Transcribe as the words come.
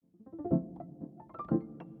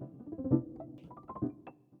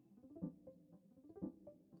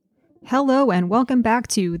Hello and welcome back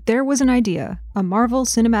to There Was an Idea, a Marvel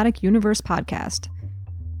Cinematic Universe podcast.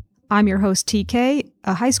 I'm your host TK,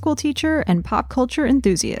 a high school teacher and pop culture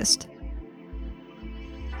enthusiast.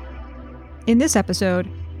 In this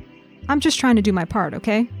episode, I'm just trying to do my part,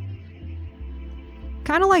 okay?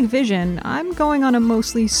 Kinda like Vision, I'm going on a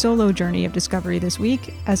mostly solo journey of discovery this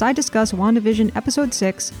week as I discuss WandaVision Episode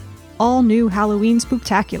 6, All New Halloween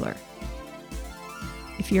Spooktacular.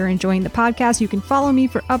 If you're enjoying the podcast, you can follow me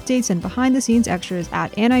for updates and behind-the-scenes extras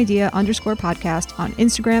at anidea_podcast on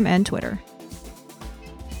Instagram and Twitter.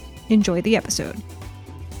 Enjoy the episode.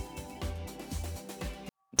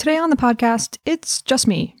 Today on the podcast, it's just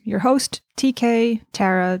me, your host, TK,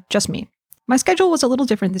 Tara, just me. My schedule was a little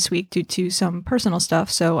different this week due to some personal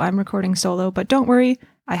stuff, so I'm recording solo, but don't worry,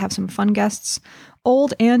 I have some fun guests,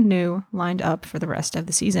 old and new, lined up for the rest of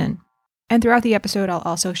the season. And throughout the episode, I'll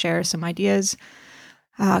also share some ideas,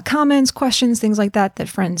 comments, questions, things like that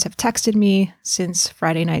friends have texted me since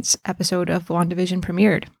Friday night's episode of WandaVision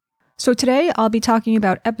premiered. So today I'll be talking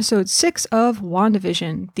about episode 6 of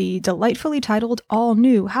WandaVision, the delightfully titled All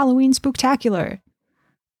New Halloween Spooktacular.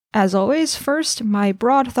 As always, first, my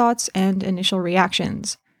broad thoughts and initial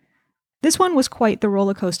reactions. This one was quite the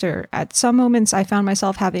roller coaster. At some moments I found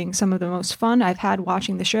myself having some of the most fun I've had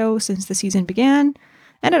watching the show since the season began,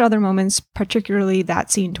 and at other moments, particularly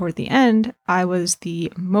that scene toward the end, I was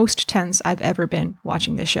the most tense I've ever been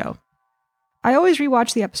watching this show. I always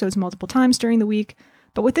rewatch the episodes multiple times during the week,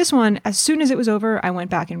 but with this one, as soon as it was over, I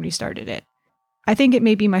went back and restarted it. I think it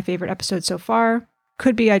may be my favorite episode so far.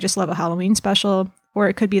 Could be I just love a Halloween special, or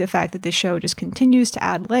it could be the fact that this show just continues to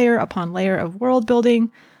add layer upon layer of world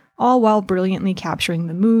building, all while brilliantly capturing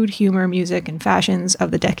the mood, humor, music, and fashions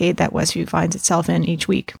of the decade that Westview finds itself in each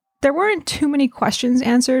week. There weren't too many questions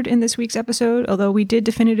answered in this week's episode, although we did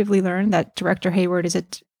definitively learn that Director Hayward is a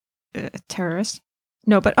terrorist.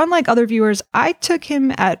 No, but unlike other viewers, I took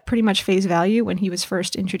him at pretty much face value when he was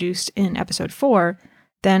first introduced in episode 4.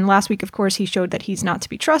 Then last week, of course, he showed that he's not to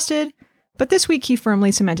be trusted, but this week he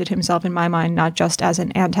firmly cemented himself in my mind not just as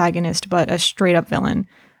an antagonist, but a straight-up villain.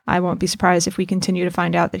 I won't be surprised if we continue to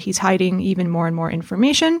find out that he's hiding even more and more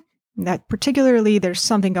information, that particularly there's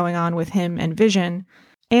something going on with him and Vision,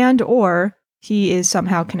 and or he is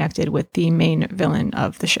somehow connected with the main villain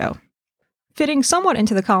of the show. Fitting somewhat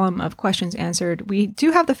into the column of questions answered, we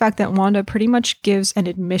do have the fact that Wanda pretty much gives an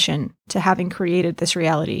admission to having created this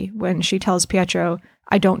reality when she tells Pietro,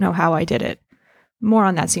 "I don't know how I did it." More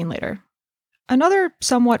on that scene later. Another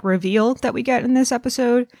somewhat reveal that we get in this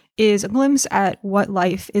episode is a glimpse at what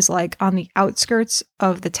life is like on the outskirts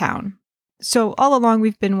of the town. So all along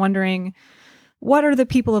we've been wondering, what are the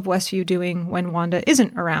people of Westview doing when Wanda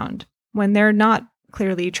isn't around? When they're not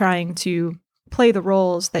clearly trying to play the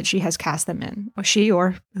roles that she has cast them in, or she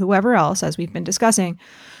or whoever else, as we've been discussing,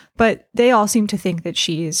 but they all seem to think that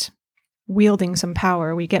she's wielding some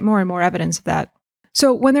power. We get more and more evidence of that.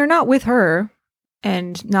 So when they're not with her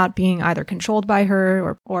and not being either controlled by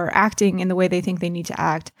her or acting in the way they think they need to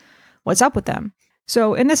act, what's up with them?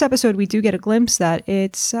 So in this episode, we do get a glimpse that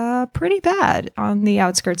it's pretty bad on the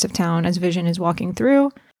outskirts of town as Vision is walking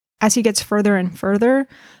through. As he gets further and further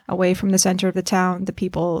away from the center of the town, the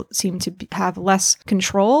people seem to have less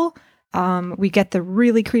control. We get the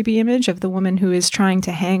really creepy image of the woman who is trying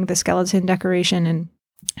to hang the skeleton decoration, and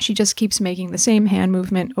she just keeps making the same hand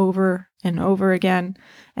movement over and over again,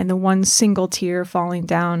 and the one single tear falling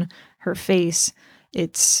down her face.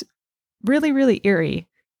 It's really, really eerie.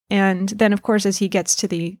 And then, of course, as he gets to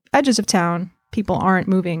the edges of town, people aren't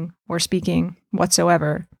moving or speaking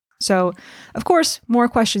whatsoever. So, of course, more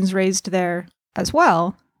questions raised there as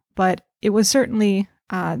well, but it was certainly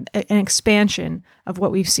an expansion of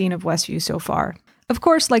what we've seen of Westview so far. Of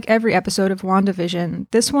course, like every episode of WandaVision,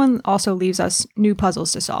 this one also leaves us new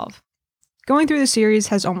puzzles to solve. Going through the series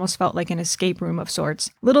has almost felt like an escape room of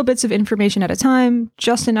sorts. Little bits of information at a time,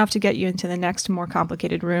 just enough to get you into the next more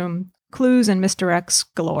complicated room. Clues and misdirects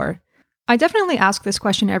galore. I definitely ask this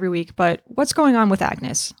question every week, but what's going on with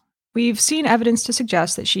Agnes? We've seen evidence to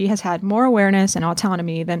suggest that she has had more awareness and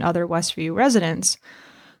autonomy than other Westview residents.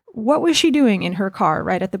 What was she doing in her car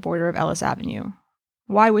right at the border of Ellis Avenue?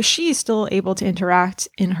 Why was she still able to interact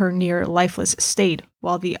in her near lifeless state,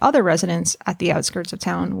 while the other residents at the outskirts of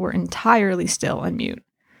town were entirely still and mute?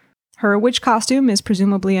 Her witch costume is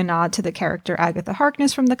presumably a nod to the character Agatha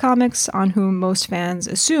Harkness from the comics, on whom most fans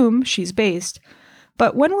assume she's based.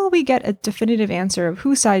 But when will we get a definitive answer of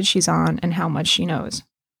whose side she's on and how much she knows?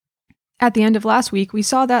 At the end of last week, we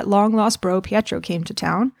saw that long-lost bro Pietro came to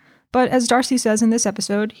town, but as Darcy says in this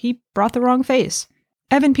episode, he brought the wrong face.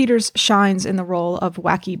 Evan Peters shines in the role of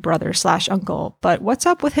wacky brother/uncle, but what's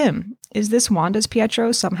up with him? Is this Wanda's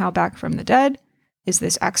Pietro somehow back from the dead? Is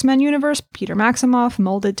this X-Men universe Peter Maximoff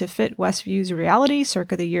molded to fit Westview's reality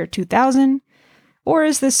circa the year 2000? Or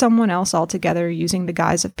is this someone else altogether using the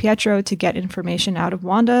guise of Pietro to get information out of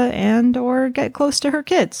Wanda and or get close to her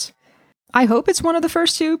kids? I hope it's one of the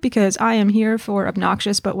first two, because I am here for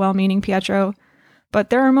obnoxious but well-meaning Pietro, but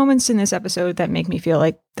there are moments in this episode that make me feel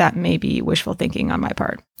like that may be wishful thinking on my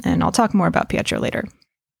part, and I'll talk more about Pietro later.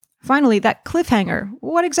 Finally, that cliffhanger.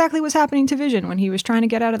 What exactly was happening to Vision when he was trying to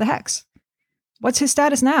get out of the Hex? What's his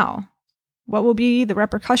status now? What will be the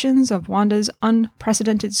repercussions of Wanda's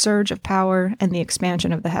unprecedented surge of power and the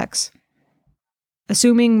expansion of the Hex?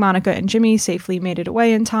 Assuming Monica and Jimmy safely made it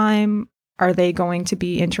away in time, are they going to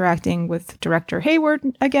be interacting with Director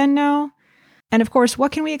Hayward again now? And of course,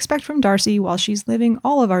 what can we expect from Darcy while she's living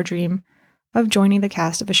all of our dream of joining the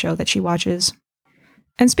cast of a show that she watches?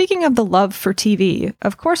 And speaking of the love for TV,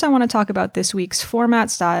 of course I want to talk about this week's format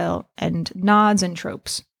style and nods and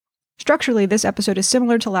tropes. Structurally, this episode is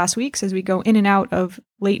similar to last week's as we go in and out of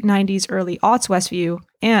late 90s, early aughts Westview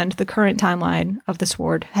and the current timeline of the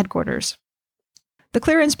SWORD headquarters. The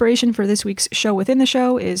clear inspiration for this week's show within the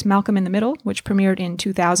show is Malcolm in the Middle, which premiered in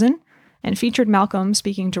 2000 and featured Malcolm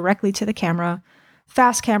speaking directly to the camera,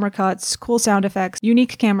 fast camera cuts, cool sound effects,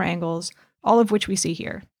 unique camera angles, all of which we see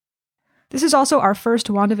here. This is also our first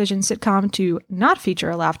WandaVision sitcom to not feature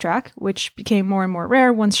a laugh track, which became more and more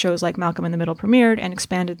rare once shows like Malcolm in the Middle premiered and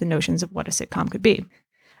expanded the notions of what a sitcom could be.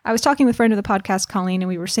 I was talking with a friend of the podcast, Colleen, and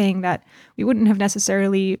we were saying that we wouldn't have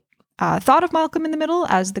necessarily thought of Malcolm in the Middle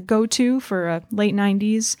as the go-to for a late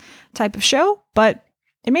 90s type of show, but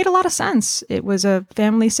it made a lot of sense. It was a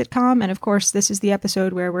family sitcom, and of course, this is the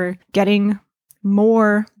episode where we're getting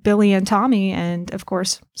more Billy and Tommy and, of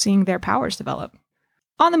course, seeing their powers develop.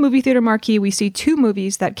 On the movie theater marquee, we see two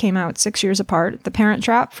movies that came out 6 years apart, The Parent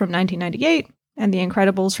Trap from 1998 and The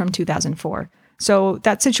Incredibles from 2004. So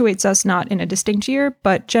that situates us not in a distinct year,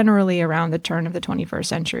 but generally around the turn of the 21st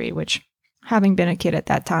century, which, having been a kid at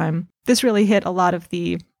that time, this really hit a lot of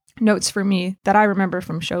the notes for me that I remember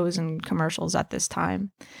from shows and commercials at this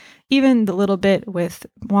time. Even the little bit with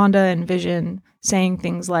Wanda and Vision saying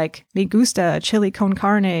things like, "Me gusta chili con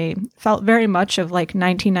carne," felt very much of like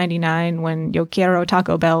 1999 when Yo quiero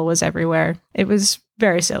Taco Bell was everywhere. It was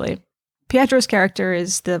very silly. Pietro's character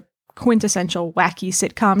is the quintessential wacky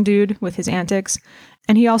sitcom dude with his antics,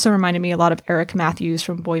 and he also reminded me a lot of Eric Matthews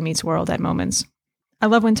from Boy Meets World at moments. I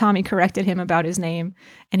love when Tommy corrected him about his name,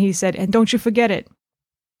 and he said, "And don't you forget it."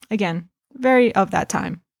 Again, very of that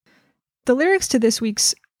time. The lyrics to this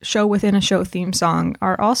week's show within a show theme song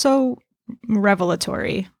are also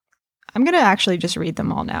revelatory. I'm going to actually just read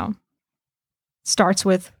them all now. Starts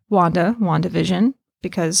with WandaVision,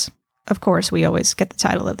 because of course we always get the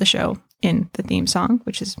title of the show in the theme song,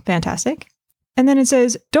 which is fantastic. And then it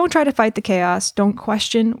says, "Don't try to fight the chaos. Don't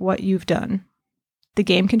question what you've done. The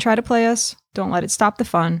game can try to play us. Don't let it stop the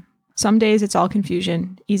fun. Some days it's all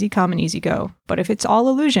confusion, easy come and easy go. But if it's all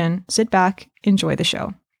illusion, sit back, enjoy the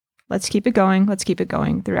show. Let's keep it going. Let's keep it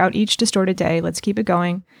going. Throughout each distorted day, let's keep it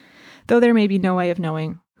going. Though there may be no way of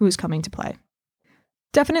knowing who's coming to play."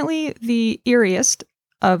 Definitely the eeriest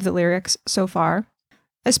of the lyrics so far.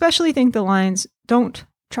 Especially think the lines, "Don't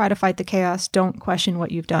try to fight the chaos. Don't question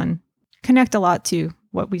what you've done," connect a lot to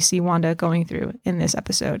what we see Wanda going through in this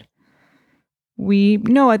episode. We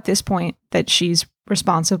know at this point that she's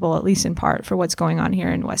responsible, at least in part, for what's going on here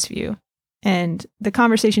in Westview. And the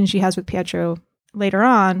conversation she has with Pietro later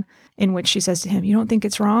on, in which she says to him, "You don't think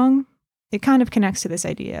it's wrong?" It kind of connects to this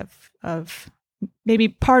idea of maybe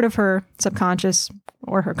part of her subconscious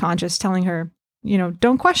or her conscious telling her,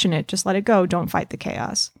 don't question it, just let it go, don't fight the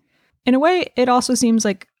chaos. In a way, it also seems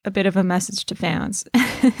like a bit of a message to fans.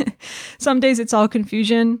 Some days it's all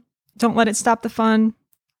confusion, don't let it stop the fun.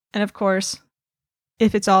 And of course,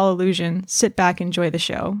 if it's all illusion, sit back, enjoy the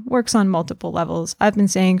show. Works on multiple levels. I've been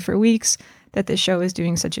saying for weeks that this show is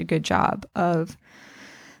doing such a good job of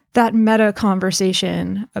that meta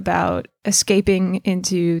conversation about escaping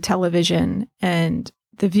into television, and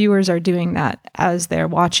the viewers are doing that as they're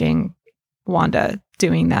watching Wanda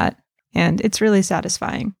doing that. And it's really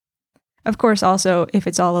satisfying. Of course, also, if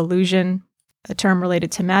it's all illusion, a term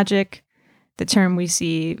related to magic, the term we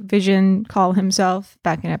see Vision call himself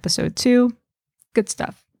back in episode 2. Good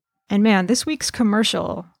stuff. And man, this week's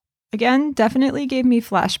commercial, again, definitely gave me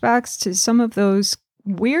flashbacks to some of those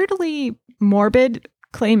weirdly morbid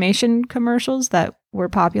claymation commercials that were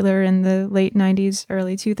popular in the late 90s,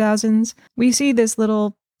 early 2000s. We see this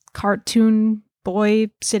little cartoon boy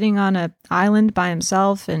sitting on an island by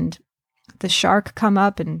himself, and the shark come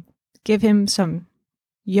up and give him some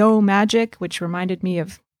yo magic, which reminded me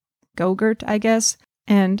of Go-Gurt, I guess.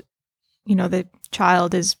 And the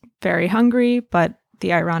child is very hungry, but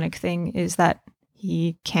the ironic thing is that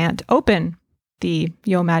he can't open the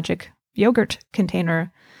Yo Magic yogurt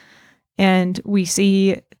container. And we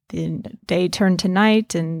see the day turn to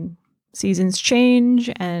night and seasons change,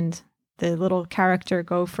 and the little character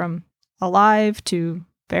go from alive to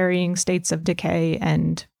varying states of decay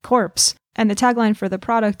and corpse. And the tagline for the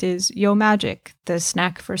product is Yo Magic, the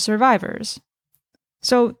snack for survivors.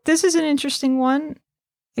 So this is an interesting one.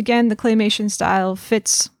 Again, the claymation style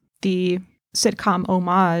fits the sitcom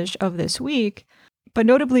homage of this week, but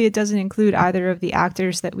notably it doesn't include either of the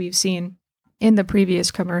actors that we've seen in the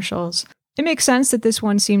previous commercials. It makes sense that this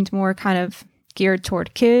one seemed more kind of geared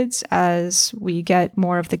toward kids as we get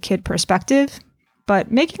more of the kid perspective, but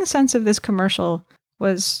making sense of this commercial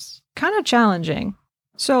was kind of challenging.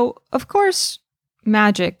 So, of course,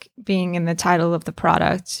 magic being in the title of the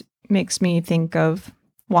product makes me think of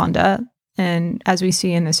Wanda. And as we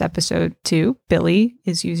see in this episode too, Billy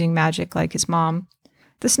is using magic like his mom.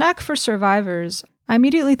 The snack for survivors, I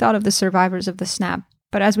immediately thought of the survivors of the snap,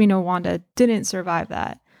 but as we know, Wanda didn't survive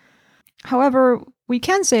that. However, we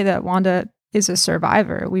can say that Wanda is a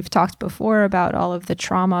survivor. We've talked before about all of the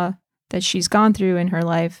trauma that she's gone through in her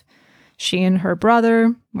life. She and her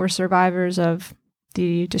brother were survivors of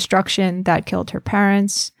the destruction that killed her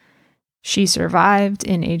parents. She survived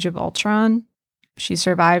in Age of Ultron. She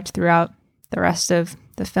survived throughout the rest of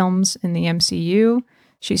the films in the MCU.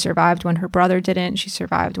 She survived when her brother didn't. She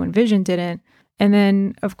survived when Vision didn't. And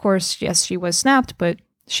then, of course, yes, she was snapped, but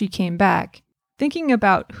she came back. Thinking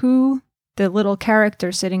about who the little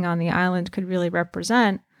character sitting on the island could really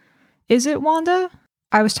represent, is it Wanda?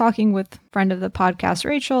 I was talking with a friend of the podcast,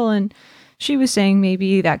 Rachel, and she was saying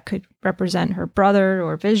maybe that could represent her brother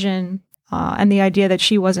or Vision, and the idea that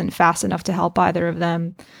she wasn't fast enough to help either of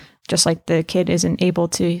them, just like the kid isn't able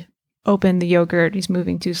to open the yogurt, he's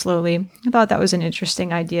moving too slowly. I thought that was an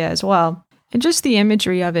interesting idea as well. And just the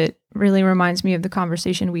imagery of it really reminds me of the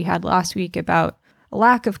conversation we had last week about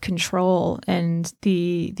lack of control and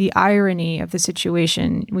the irony of the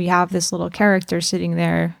situation. We have this little character sitting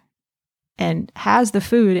there and has the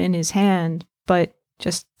food in his hand, but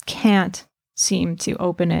just can't seem to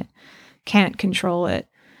open it, can't control it.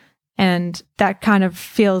 And that kind of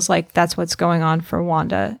feels like that's what's going on for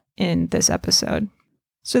Wanda in this episode.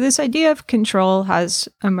 So this idea of control has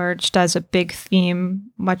emerged as a big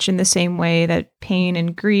theme, much in the same way that pain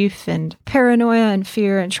and grief and paranoia and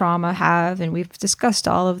fear and trauma have, and we've discussed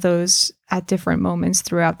all of those at different moments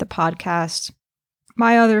throughout the podcast.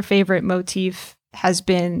 My other favorite motif has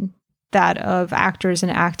been that of actors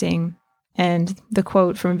and acting, and the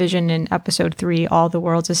quote from Vision in episode 3, "All the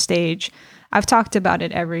world's a stage." I've talked about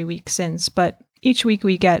it every week since, but each week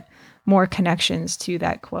we get more connections to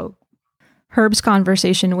that quote. Herb's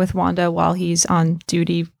conversation with Wanda while he's on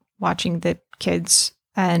duty watching the kids,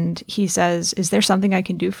 and he says, "Is there something I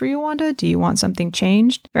can do for you, Wanda? Do you want something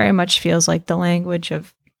changed?" Very much feels like the language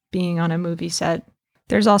of being on a movie set.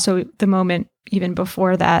 There's also the moment even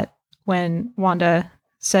before that when Wanda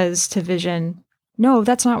says to Vision, "No,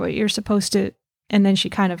 that's not what you're supposed to," and then she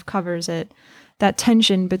kind of covers it. That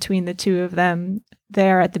tension between the two of them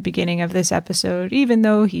there at the beginning of this episode, even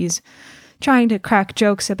though he's trying to crack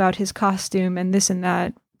jokes about his costume and this and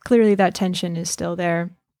that, clearly that tension is still there.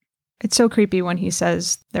 It's so creepy when he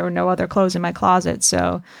says, "There were no other clothes in my closet,"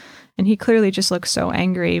 and he clearly just looks so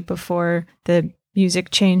angry before the music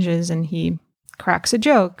changes and he cracks a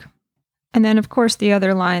joke. And then, of course, the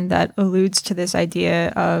other line that alludes to this idea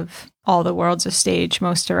of all the world's a stage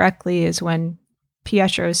most directly is when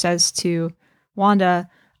Pietro says to Wanda,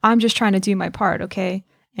 "I'm just trying to do my part, okay?"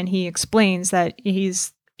 And he explains that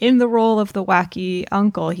he's in the role of the wacky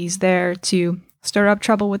uncle. He's there to stir up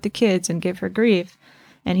trouble with the kids and give her grief.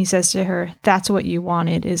 And he says to her, "That's what you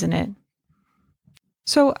wanted, isn't it?"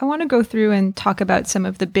 So I want to go through and talk about some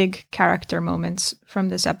of the big character moments from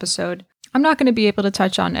this episode. I'm not going to be able to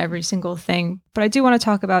touch on every single thing, but I do want to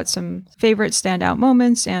talk about some favorite standout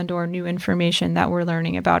moments and or new information that we're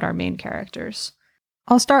learning about our main characters.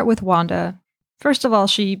 I'll start with Wanda. First of all,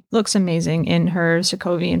 she looks amazing in her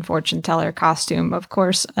Sokovian fortune teller costume. Of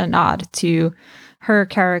course, a nod to her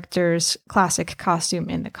character's classic costume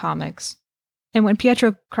in the comics. And when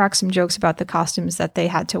Pietro cracks some jokes about the costumes that they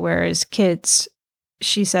had to wear as kids,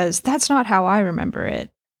 she says, "That's not how I remember it."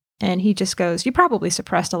 And he just goes, "You probably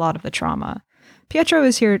suppressed a lot of the trauma." Pietro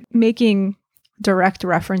is here making direct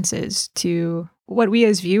references to what we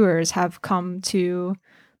as viewers have come to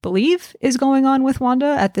believe is going on with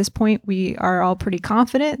Wanda. At this point, we are all pretty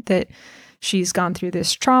confident that she's gone through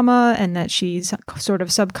this trauma and that she's sort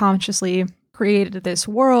of subconsciously created this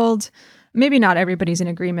world. Maybe not everybody's in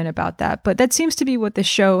agreement about that, but that seems to be what the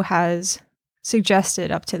show has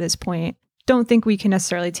suggested up to this point. Don't think we can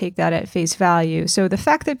necessarily take that at face value. So the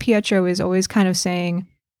fact that Pietro is always kind of saying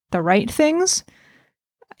the right things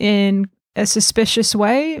in a suspicious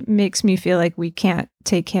way makes me feel like we can't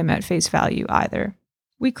take him at face value either.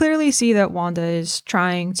 We clearly see that Wanda is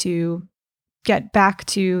trying to get back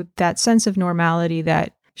to that sense of normality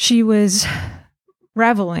that she was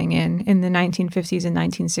reveling in the 1950s and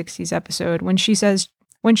 1960s episode when she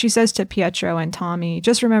says to Pietro and Tommy,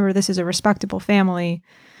 just remember this is a respectable family.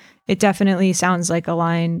 It definitely sounds like a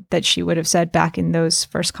line that she would have said back in those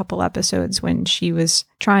first couple episodes when she was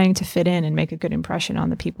trying to fit in and make a good impression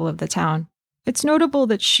on the people of the town. It's notable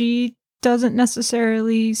that she doesn't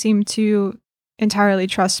necessarily seem to entirely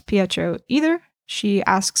trust Pietro either. She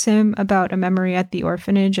asks him about a memory at the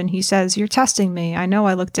orphanage and he says, "You're testing me. I know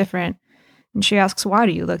I look different." And she asks, "Why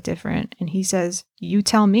do you look different?" And he says, "You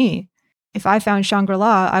tell me. If I found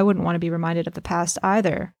Shangri-La, I wouldn't want to be reminded of the past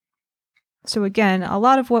either." So again, a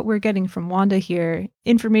lot of what we're getting from Wanda here,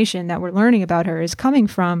 information that we're learning about her, is coming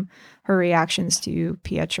from her reactions to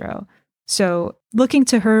Pietro. So looking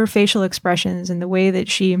to her facial expressions and the way that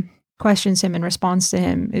she questions him and responds to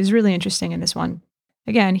him is really interesting in this one.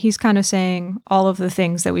 Again, he's kind of saying all of the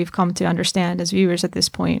things that we've come to understand as viewers at this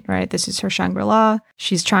point, right? This is her Shangri-La.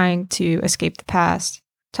 She's trying to escape the past.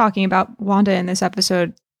 Talking about Wanda in this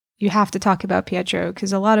episode, you have to talk about Pietro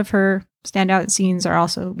because a lot of her standout scenes are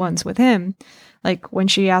also ones with him. Like when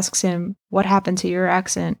she asks him, "What happened to your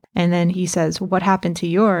accent?" And then he says, "What happened to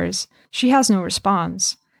yours?" She has no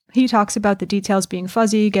response. He talks about the details being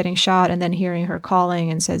fuzzy, getting shot, and then hearing her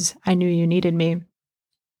calling and says, "I knew you needed me."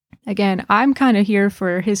 Again, I'm kind of here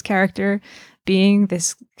for his character being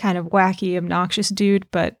this kind of wacky, obnoxious dude,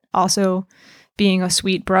 but also being a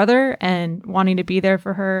sweet brother and wanting to be there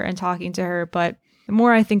for her and talking to her. But the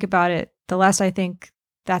more I think about it, the less I think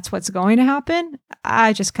that's what's going to happen.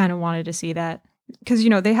 I just kind of wanted to see that. Because,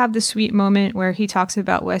 they have this sweet moment where he talks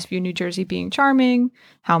about Westview, New Jersey being charming,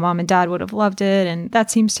 how mom and dad would have loved it, and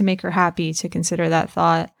that seems to make her happy to consider that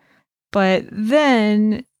thought. But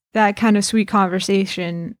then that kind of sweet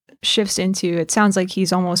conversation shifts into, it sounds like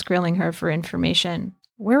he's almost grilling her for information.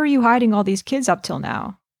 Where were you hiding all these kids up till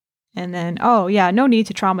now? And then, oh yeah, no need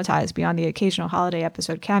to traumatize beyond the occasional holiday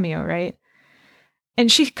episode cameo, right?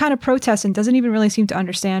 And she kind of protests and doesn't even really seem to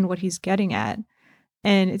understand what he's getting at.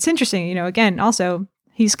 And it's interesting, again, also,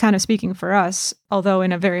 he's kind of speaking for us, although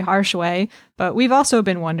in a very harsh way, but we've also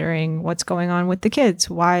been wondering what's going on with the kids.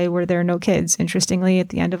 Why were there no kids? Interestingly, at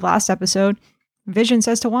the end of last episode, Vision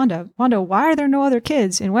says to Wanda, "Why are there no other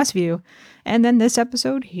kids in Westview?" And then this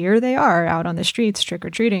episode, here they are out on the streets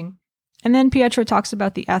trick-or-treating. And then Pietro talks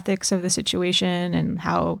about the ethics of the situation and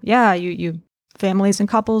how, you families and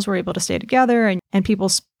couples were able to stay together and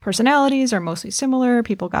people's personalities are mostly similar.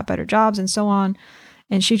 People got better jobs and so on.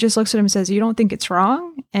 And she just looks at him and says, "You don't think it's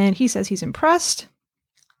wrong?" And he says he's impressed.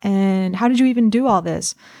 And how did you even do all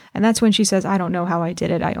this? And that's when she says, "I don't know how I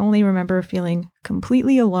did it. I only remember feeling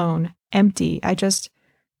completely alone, empty.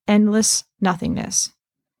 Endless nothingness."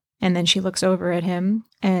 And then she looks over at him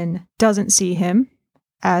and doesn't see him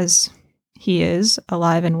as he is,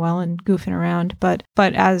 alive and well and goofing around, but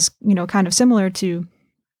as, kind of similar to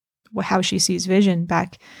how she sees Vision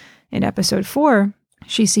back in episode 4,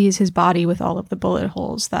 she sees his body with all of the bullet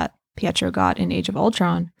holes that Pietro got in Age of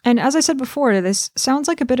Ultron. And as I said before, this sounds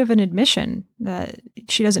like a bit of an admission that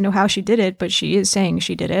she doesn't know how she did it, but she is saying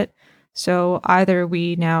she did it. So either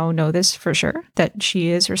we now know this for sure, that she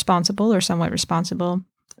is responsible or somewhat responsible,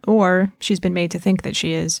 or she's been made to think that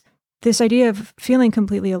she is. This idea of feeling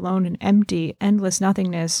completely alone and empty, endless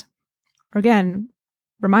nothingness, again,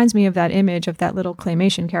 reminds me of that image of that little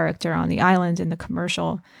claymation character on the island in the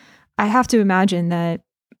commercial. I have to imagine that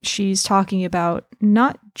she's talking about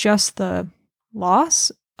not just the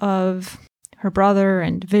loss of her brother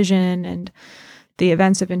and Vision and the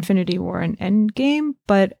events of Infinity War and Endgame,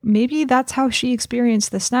 but maybe that's how she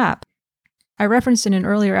experienced the snap. I referenced in an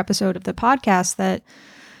earlier episode of the podcast that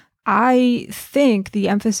I think the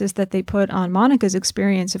emphasis that they put on Monica's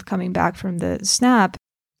experience of coming back from the snap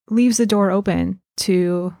leaves the door open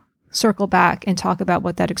to circle back and talk about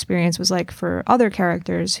what that experience was like for other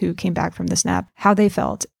characters who came back from the snap, how they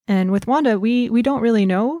felt. And with Wanda, we don't really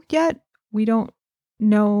know yet. We don't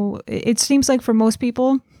know. It seems like for most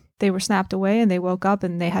people, they were snapped away and they woke up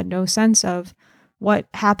and they had no sense of what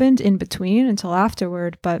happened in between until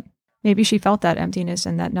afterward. But maybe she felt that emptiness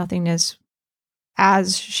and that nothingness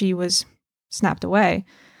as she was snapped away.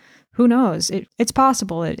 Who knows? It's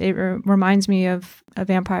possible. It reminds me of a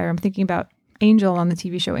vampire. I'm thinking about Angel on the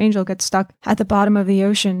TV show Angel gets stuck at the bottom of the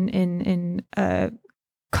ocean in a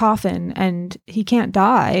coffin, and he can't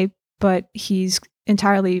die, but he's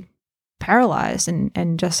entirely paralyzed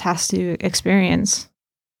and just has to experience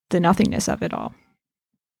the nothingness of it all.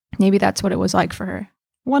 Maybe that's what it was like for her.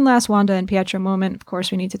 One last Wanda and Pietro moment, of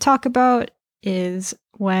course, we need to talk about is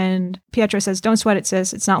when Pietro says, "Don't sweat it,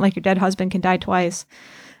 sis. It's not like your dead husband can die twice."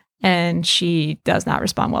 And she does not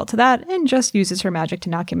respond well to that and just uses her magic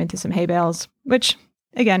to knock him into some hay bales, which,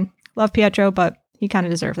 again, love Pietro, but he kind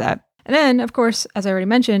of deserved that. And then, of course, as I already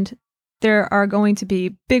mentioned, there are going to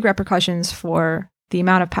be big repercussions for the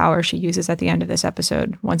amount of power she uses at the end of this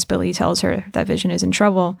episode once Billy tells her that Vision is in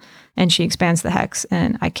trouble and she expands the hex,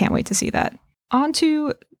 and I can't wait to see that. On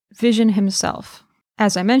to Vision himself.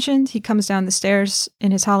 As I mentioned, he comes down the stairs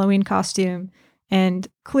in his Halloween costume, and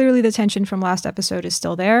clearly the tension from last episode is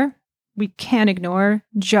still there. We can't ignore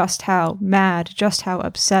just how mad, just how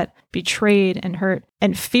upset, betrayed, and hurt,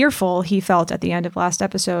 and fearful he felt at the end of last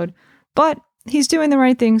episode. But he's doing the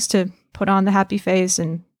right things to put on the happy face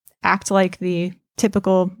and act like the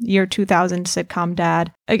typical year 2000 sitcom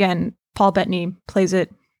dad. Again, Paul Bettany plays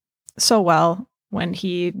it so well when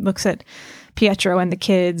he looks at Pietro and the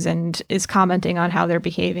kids and is commenting on how they're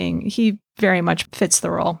behaving. He very much fits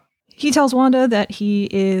the role. He tells Wanda that he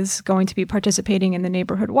is going to be participating in the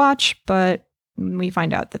neighborhood watch, but we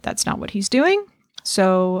find out that that's not what he's doing.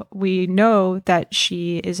 So we know that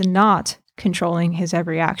she is not controlling his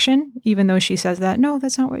every action, even though she says that, no,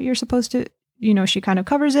 that's not what you're supposed to, she kind of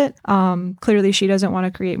covers it. Clearly she doesn't want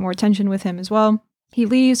to create more tension with him as well. He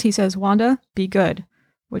leaves, he says, "Wanda, be good,"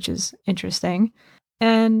 which is interesting.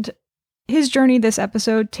 And his journey this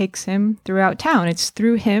episode takes him throughout town. It's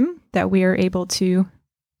through him that we are able to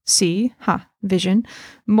see, Vision,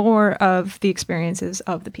 more of the experiences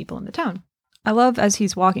of the people in the town. I love as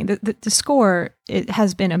he's walking, the score, it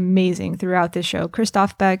has been amazing throughout this show.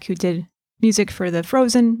 Christoph Beck, who did music for the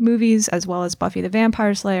Frozen movies, as well as Buffy the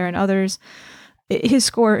Vampire Slayer and others, his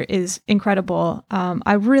score is incredible.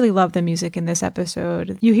 I really love the music in this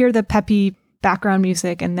episode. You hear the peppy background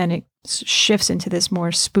music, and then it shifts into this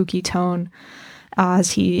more spooky tone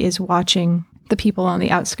as he is watching the people on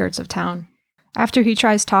the outskirts of town. After he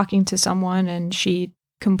tries talking to someone and she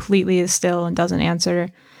completely is still and doesn't answer,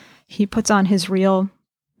 he puts on his real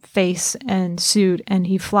face and suit and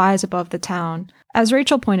he flies above the town. As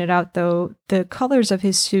Rachel pointed out, though, the colors of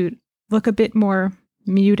his suit look a bit more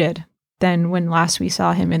muted than when last we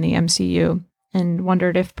saw him in the MCU, and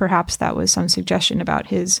wondered if perhaps that was some suggestion about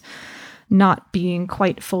his not being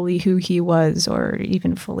quite fully who he was or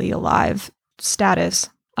even fully alive status.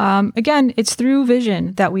 Again, it's through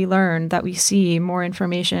Vision that we learn, that we see more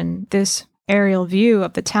information. This aerial view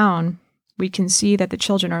of the town, we can see that the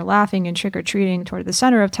children are laughing and trick-or-treating toward the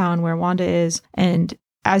center of town where Wanda is. And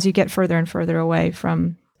as you get further and further away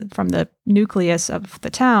from the nucleus of the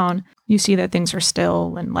town, you see that things are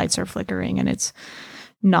still and lights are flickering and it's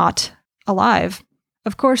not alive.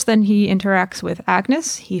 Of course, then he interacts with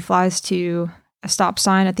Agnes. He flies to a stop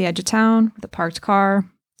sign at the edge of town with a parked car.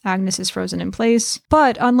 Agnes is frozen in place.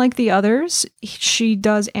 But unlike the others, she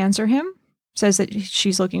does answer him, says that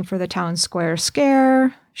she's looking for the town square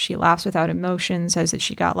scare. She laughs without emotion, says that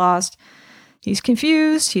she got lost. He's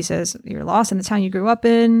confused. He says, "You're lost in the town you grew up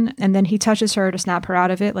in." And then he touches her to snap her out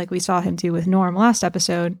of it, like we saw him do with Norm last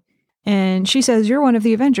episode. And she says, "You're one of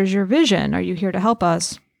the Avengers. You're Vision. Are you here to help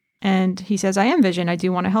us?" And he says, "I am Vision. I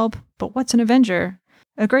do want to help. But what's an Avenger?"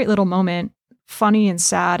 A great little moment, funny and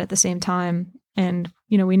sad at the same time. And,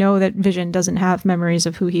 we know that Vision doesn't have memories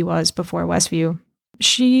of who he was before Westview.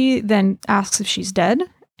 She then asks if she's dead.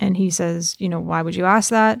 And he says, "Why would you ask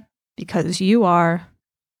that?" "Because you are."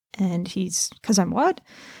 And he's, "'Cause I'm what?"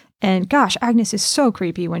 And gosh, Agnes is so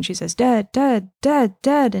creepy when she says, "Dead, dead, dead,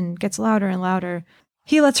 dead," and gets louder and louder.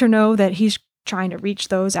 He lets her know that he's trying to reach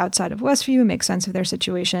those outside of Westview, make sense of their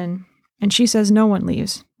situation. And she says, "No one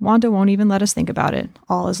leaves. Wanda won't even let us think about it.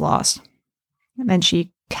 All is lost." And then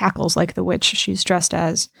she cackles like the witch she's dressed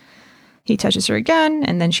as. He touches her again,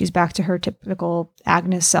 and then she's back to her typical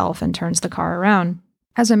Agnes self and turns the car around.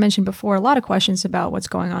 As I mentioned before, a lot of questions about what's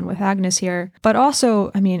going on with Agnes here. But also,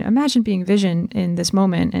 imagine being Vision in this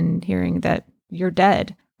moment and hearing that you're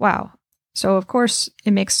dead. Wow. So, of course,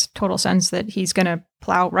 it makes total sense that he's going to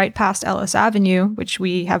plow right past Ellis Avenue, which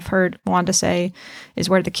we have heard Wanda say is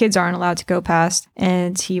where the kids aren't allowed to go past.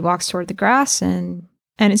 And he walks toward the grass, and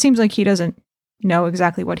it seems like he doesn't know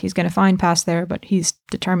exactly what he's going to find past there, but he's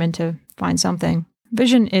determined to find something.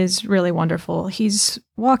 Vision is really wonderful. He's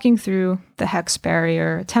walking through the hex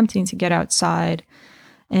barrier, attempting to get outside.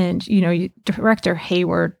 And, Director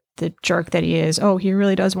Hayward, the jerk that he is, he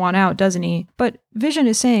really does want out, doesn't he? But Vision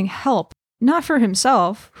is saying, "Help. not for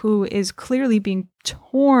himself, who is clearly being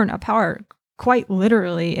torn apart quite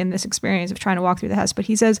literally in this experience of trying to walk through the Hess, but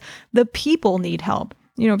he says the people need help.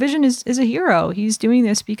 Vision is a hero. He's doing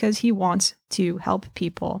this because he wants to help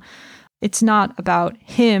people. It's not about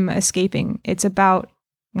him escaping. It's about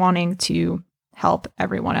wanting to help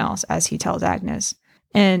everyone else, as he tells Agnes.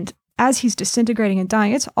 And as he's disintegrating and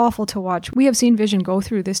dying, it's awful to watch. We have seen Vision go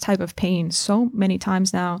through this type of pain so many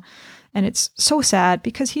times now. And it's so sad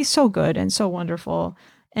because he's so good and so wonderful.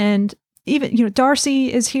 And even,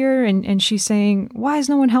 Darcy is here and she's saying, why is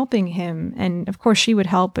no one helping him? And of course she would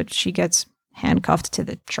help, but she gets handcuffed to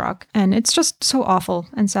the truck. And it's just so awful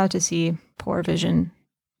and sad to see poor Vision.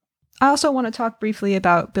 I also want to talk briefly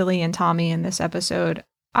about Billy and Tommy in this episode.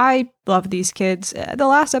 I love these kids. The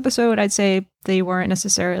last episode, I'd say they weren't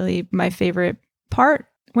necessarily my favorite part.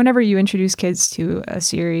 Whenever you introduce kids to a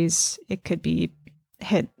series, it could be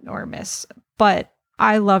hit or miss. But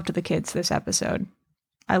I loved the kids this episode.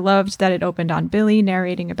 I loved that it opened on Billy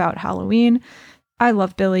narrating about Halloween. I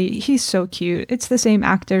love Billy. He's so cute. It's the same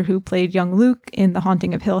actor who played young Luke in The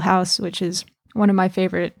Haunting of Hill House, which is one of my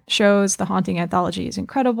favorite shows. The Haunting anthology is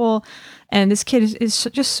incredible. And this kid is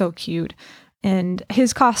just so cute. And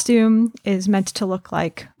his costume is meant to look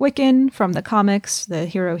like Wiccan from the comics, the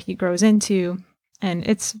hero he grows into. And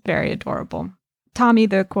it's very adorable. Tommy,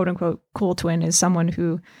 the quote-unquote cool twin, is someone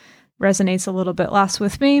who resonates a little bit less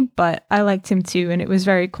with me, but I liked him too, and it was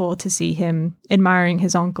very cool to see him admiring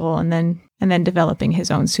his uncle and then developing his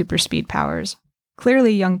own super speed powers.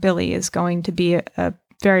 Clearly, young Billy is going to be a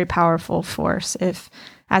very powerful force if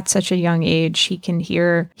at such a young age he can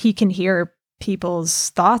hear people's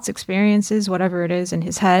thoughts, experiences, whatever it is in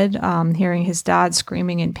his head, hearing his dad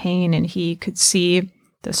screaming in pain, and he could see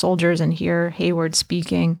the soldiers and hear Hayward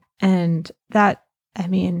speaking. And that,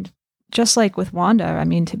 just like with Wanda,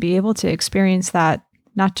 to be able to experience that,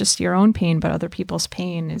 not just your own pain, but other people's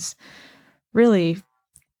pain is really,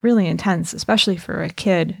 really intense, especially for a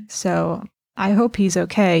kid. So I hope he's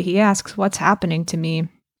okay. He asks, what's happening to me?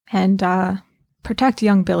 And protect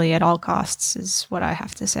young Billy at all costs is what I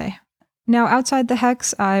have to say. Now, outside the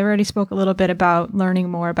Hex, I already spoke a little bit about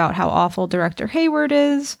learning more about how awful Director Hayward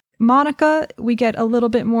is. Monica, we get a little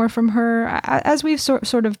bit more from her. As we've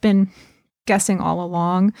sort of been guessing all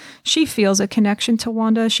along, she feels a connection to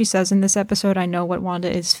Wanda. She says in this episode, I know what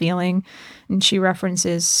Wanda is feeling. And she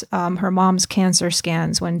references her mom's cancer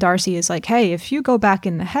scans when Darcy is like, hey, if you go back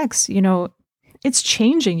in the Hex, it's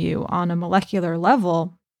changing you on a molecular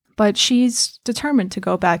level. But she's determined to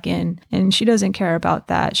go back in, and she doesn't care about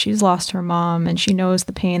that. She's lost her mom, and she knows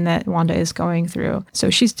the pain that Wanda is going through.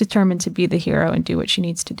 So she's determined to be the hero and do what she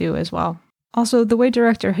needs to do as well. Also, the way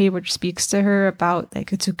Director Hayward speaks to her about,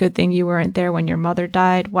 it's a good thing you weren't there when your mother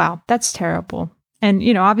died. Wow, that's terrible. And,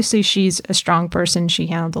 obviously she's a strong person. She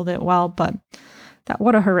handled it well, but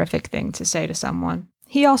what a horrific thing to say to someone.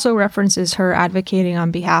 He also references her advocating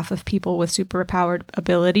on behalf of people with superpowered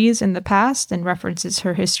abilities in the past and references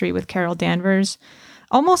her history with Carol Danvers.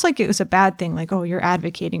 Almost like it was a bad thing, like, oh, you're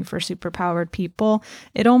advocating for superpowered people.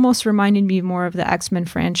 It almost reminded me more of the X-Men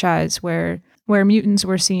franchise where mutants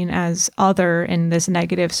were seen as other in this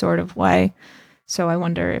negative sort of way. So I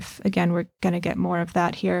wonder if, again, we're going to get more of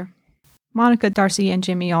that here. Monica, Darcy, and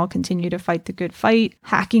Jimmy all continue to fight the good fight,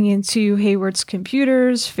 hacking into Hayward's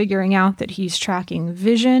computers, figuring out that he's tracking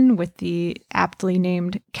Vision with the aptly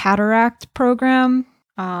named Cataract program.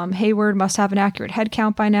 Hayward must have an accurate head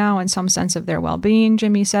count by now and some sense of their well-being,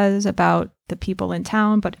 Jimmy says, about the people in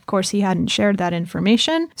town, but of course he hadn't shared that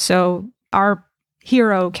information. So our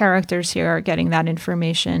hero characters here are getting that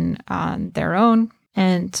information on their own.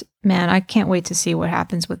 And man, I can't wait to see what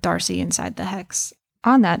happens with Darcy inside the Hex.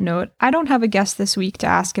 On that note, I don't have a guest this week to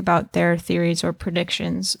ask about their theories or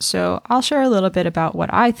predictions, so I'll share a little bit about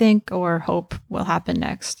what I think or hope will happen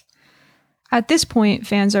next. At this point,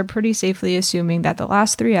 fans are pretty safely assuming that the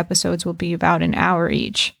last 3 episodes will be about an hour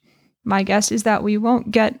each. My guess is that we won't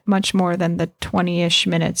get much more than the 20-ish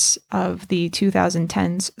minutes of the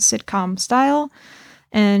 2010s sitcom style,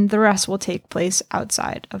 and the rest will take place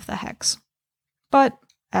outside of the Hex. But,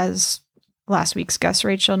 as last week's guest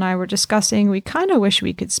Rachel and I were discussing, we kind of wish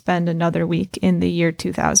we could spend another week in the year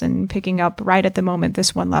 2000, picking up right at the moment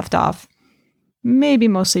this one left off. Maybe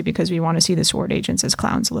mostly because we want to see the Sword Agents as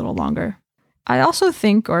clowns a little longer. I also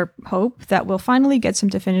think or hope that we'll finally get some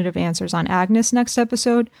definitive answers on Agnes next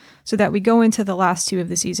episode, so that we go into the last 2 of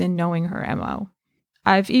the season knowing her MO.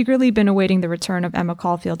 I've eagerly been awaiting the return of Emma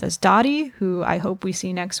Caulfield as Dottie, who I hope we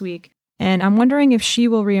see next week, and I'm wondering if she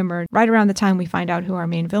will reemerge right around the time we find out who our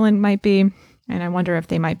main villain might be, and I wonder if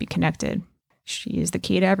they might be connected. She is the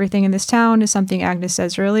key to everything in this town, is something Agnes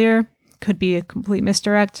says earlier. Could be a complete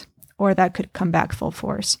misdirect. or that could come back full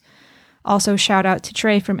force. Also, shout out to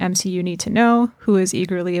Trey from MCU Need to Know, who is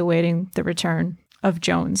eagerly awaiting the return of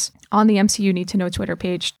Jones. On the MCU Need to Know Twitter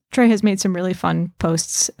page, Trey has made some really fun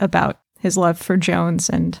posts about his love for Jones,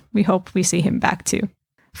 and we hope we see him back too.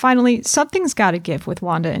 Finally, something's gotta give with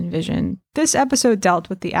Wanda and Vision. This episode dealt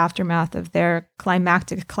with the aftermath of their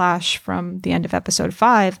climactic clash from the end of episode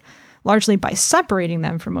 5, largely by separating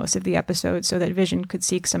them for most of the episode so that Vision could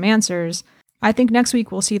seek some answers. I think next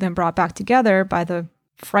week we'll see them brought back together by the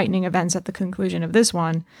frightening events at the conclusion of this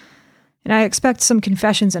one. And I expect some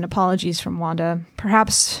confessions and apologies from Wanda,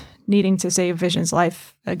 perhaps needing to save Vision's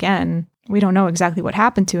life again. We don't know exactly what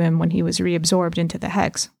happened to him when he was reabsorbed into the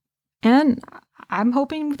Hex. And I'm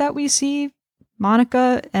hoping that we see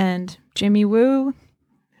Monica and Jimmy Woo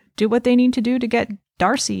do what they need to do to get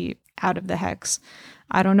Darcy out of the Hex.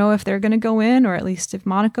 I don't know if they're going to go in, or at least if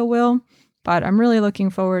Monica will, but I'm really looking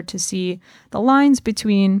forward to see the lines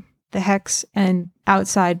between the Hex and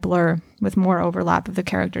outside blur with more overlap of the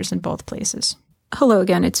characters in both places. Hello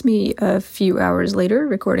again, it's me a few hours later,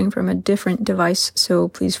 recording from a different device, so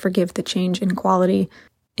please forgive the change in quality.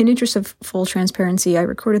 In interest of full transparency, I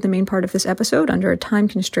recorded the main part of this episode under a time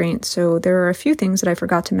constraint, so there are a few things that I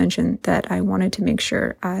forgot to mention that I wanted to make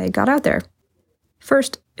sure I got out there.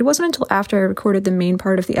 First, it wasn't until after I recorded the main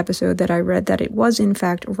part of the episode that I read that it was in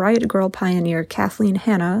fact Riot Grrrl pioneer Kathleen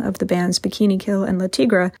Hanna of the bands Bikini Kill and La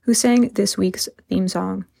Tigra who sang this week's theme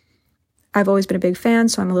song. I've always been a big fan,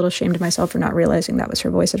 so I'm a little ashamed of myself for not realizing that was her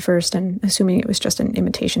voice at first and assuming it was just an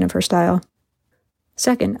imitation of her style.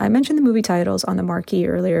 Second, I mentioned the movie titles on the marquee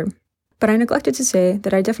earlier, but I neglected to say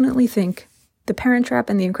that I definitely think The Parent Trap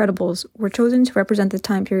and The Incredibles were chosen to represent the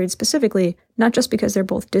time period specifically, not just because they're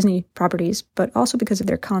both Disney properties, but also because of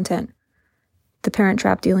their content. The Parent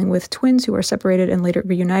Trap dealing with twins who are separated and later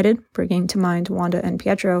reunited, bringing to mind Wanda and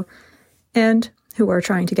Pietro, and who are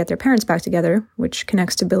trying to get their parents back together, which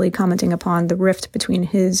connects to Billy commenting upon the rift between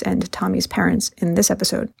his and Tommy's parents in this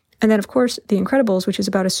episode. And then, of course, The Incredibles, which is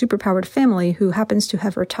about a superpowered family who happens to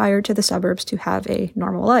have retired to the suburbs to have a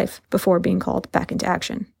normal life before being called back into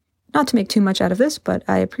action. Not to make too much out of this, but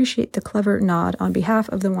I appreciate the clever nod on behalf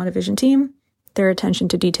of the WandaVision team. Their attention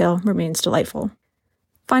to detail remains delightful.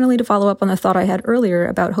 Finally, to follow up on the thought I had earlier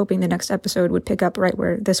about hoping the next episode would pick up right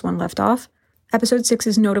where this one left off, episode 6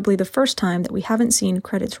 is notably the first time that we haven't seen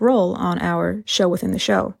credits roll on our show within the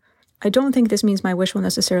show. I don't think this means my wish will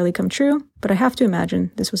necessarily come true, but I have to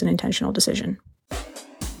imagine this was an intentional decision.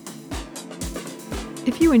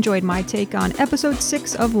 If you enjoyed my take on episode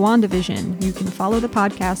 6 of WandaVision, you can follow the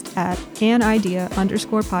podcast at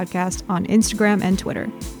anidea_podcast on Instagram and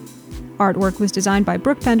Twitter. Artwork was designed by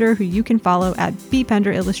Brooke Pender, who you can follow at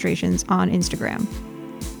bpender illustrations on Instagram.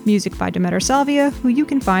 Music by Demeter Salvia, who you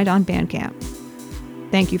can find on Bandcamp.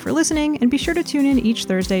 Thank you for listening, and be sure to tune in each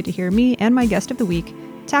Thursday to hear me and my guest of the week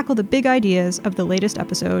tackle the big ideas of the latest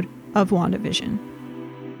episode of WandaVision.